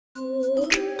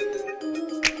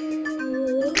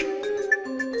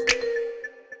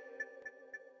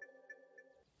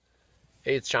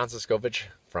Hey, it's John Siskovich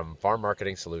from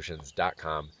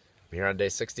farmmarketingsolutions.com. I'm here on day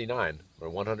 69, or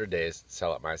 100 days to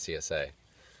sell out my CSA.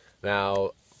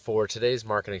 Now, for today's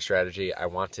marketing strategy, I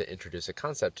want to introduce a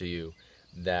concept to you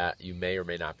that you may or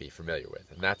may not be familiar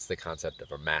with, and that's the concept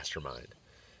of a mastermind.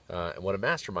 And what a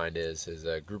mastermind is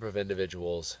a group of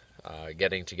individuals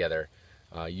getting together,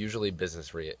 usually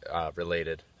business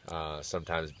related,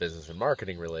 sometimes business and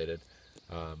marketing related,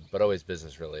 but always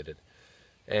business related.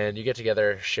 And you get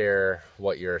together, share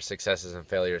what your successes and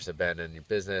failures have been in your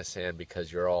business, and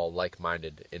because you're all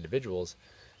like-minded individuals,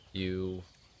 you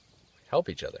help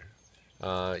each other.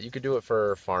 You could do it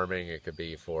for farming, it could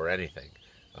be for anything.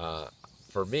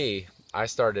 For me, I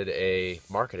started a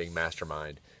marketing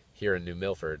mastermind here in New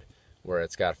Milford, where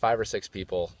it's got 5 or 6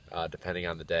 people, depending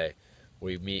on the day.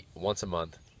 We meet once a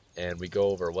month, and we go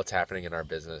over what's happening in our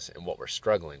business and what we're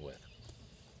struggling with.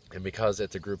 And because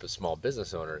it's a group of small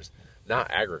business owners, not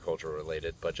agriculture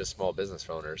related, but just small business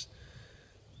owners,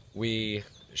 we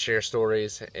share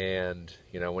stories. And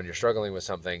when you're struggling with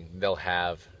something, they'll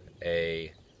have an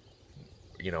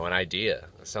idea,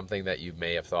 something that you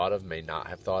may have thought of, may not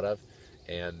have thought of,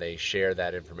 and they share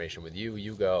that information with you.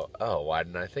 You go, oh, why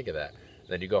didn't I think of that?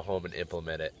 Then you go home and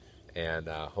implement it, and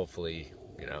hopefully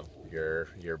your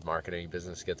marketing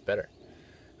business gets better.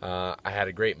 I had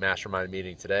a great mastermind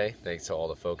meeting today. Thanks to all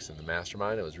the folks in the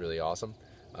mastermind. It was really awesome.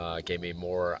 It gave me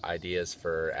more ideas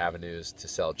for avenues to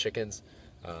sell chickens.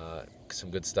 Some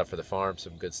good stuff for the farm,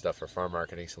 some good stuff for farm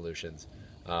marketing solutions.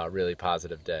 Really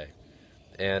positive day.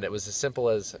 And it was as simple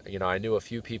as, I knew a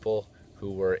few people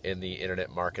who were in the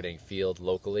internet marketing field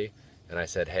locally. And I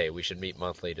said, hey, we should meet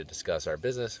monthly to discuss our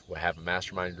business. We'll have a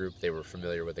mastermind group. They were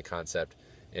familiar with the concept.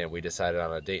 And we decided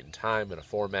on a date and time and a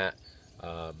format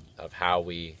of how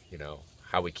we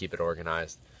keep it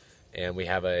organized. And we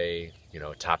have a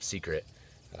top secret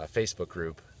Facebook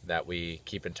group that we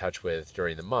keep in touch with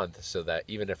during the month, so that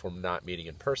even if we're not meeting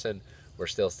in person, we're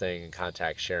still staying in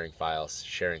contact, sharing files,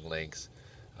 sharing links,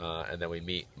 and then we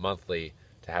meet monthly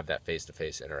to have that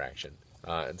face-to-face interaction.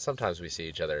 And sometimes we see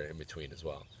each other in between as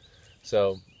well.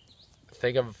 So for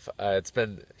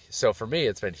me,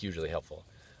 it's been hugely helpful.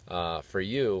 For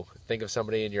you, think of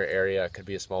somebody in your area. It could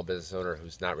be a small business owner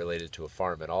who's not related to a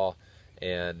farm at all,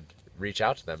 and reach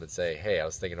out to them and say, hey, I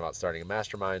was thinking about starting a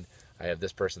mastermind. I have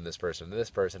this person, this person, and this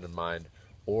person in mind.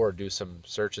 Or do some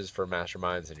searches for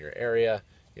masterminds in your area,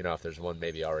 if there's one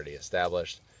maybe already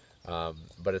established.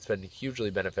 But it's been hugely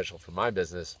beneficial for my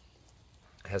business.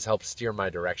 It has helped steer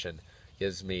my direction,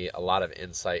 gives me a lot of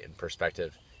insight and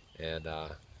perspective, and I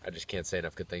just can't say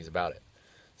enough good things about it.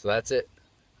 So that's it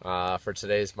for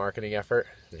today's marketing effort.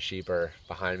 The sheep are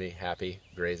behind me, happy,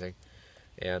 grazing.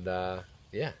 And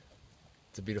yeah,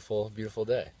 it's a beautiful, beautiful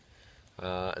day.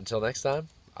 Until next time,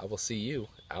 I will see you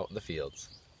out in the fields.